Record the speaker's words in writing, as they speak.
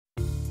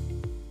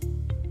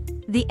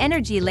The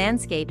energy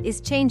landscape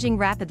is changing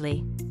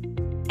rapidly.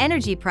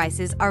 Energy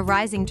prices are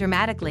rising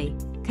dramatically,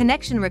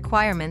 connection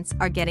requirements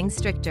are getting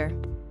stricter.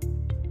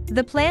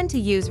 The plan to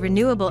use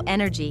renewable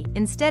energy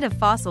instead of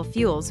fossil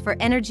fuels for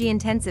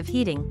energy-intensive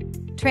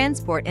heating,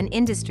 transport and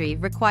industry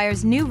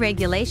requires new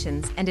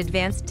regulations and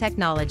advanced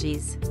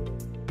technologies.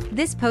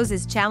 This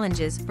poses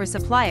challenges for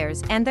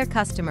suppliers and their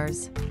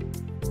customers.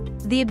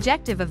 The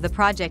objective of the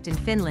project in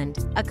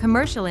Finland, a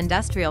commercial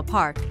industrial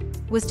park,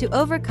 was to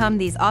overcome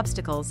these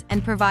obstacles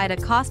and provide a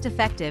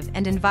cost-effective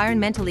and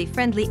environmentally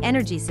friendly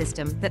energy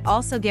system that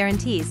also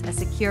guarantees a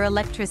secure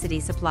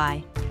electricity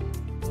supply.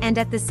 And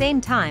at the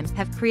same time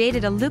have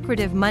created a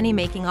lucrative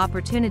money-making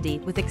opportunity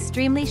with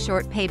extremely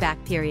short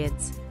payback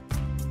periods.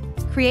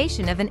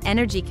 Creation of an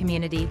energy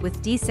community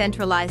with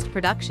decentralized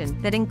production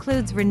that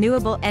includes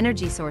renewable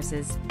energy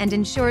sources and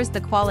ensures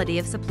the quality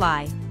of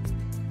supply.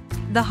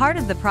 The heart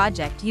of the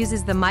project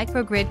uses the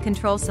Microgrid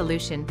Control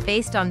solution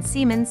based on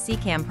Siemens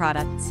Microgrid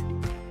products.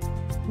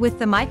 With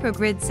the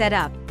microgrid set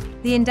up,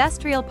 the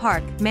industrial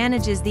park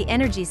manages the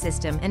energy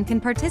system and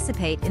can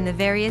participate in the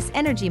various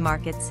energy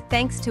markets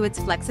thanks to its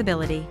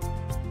flexibility.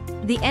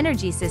 The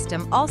energy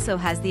system also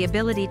has the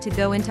ability to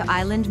go into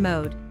island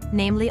mode,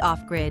 namely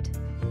off-grid.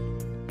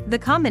 The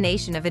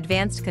combination of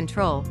advanced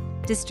control,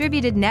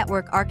 distributed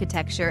network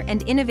architecture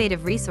and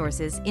innovative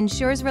resources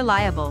ensures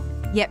reliable,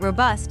 yet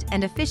robust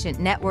and efficient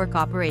network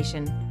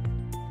operation.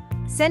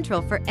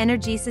 Central for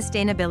energy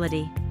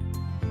sustainability.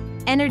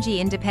 Energy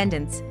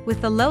independence,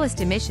 with the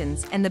lowest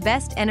emissions and the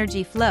best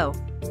energy flow,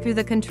 through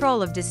the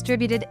control of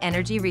distributed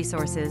energy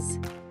resources.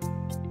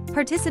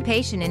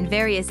 Participation in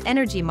various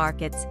energy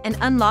markets and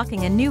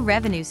unlocking a new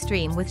revenue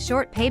stream with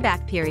short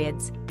payback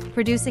periods,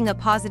 producing a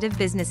positive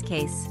business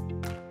case.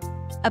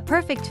 A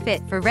perfect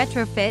fit for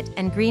retrofit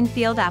and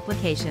greenfield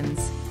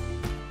applications.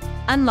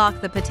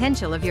 Unlock the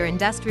potential of your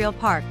industrial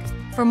park.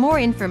 For more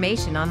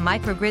information on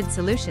Microgrid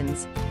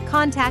Solutions,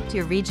 contact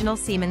your regional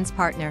Siemens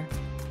partner.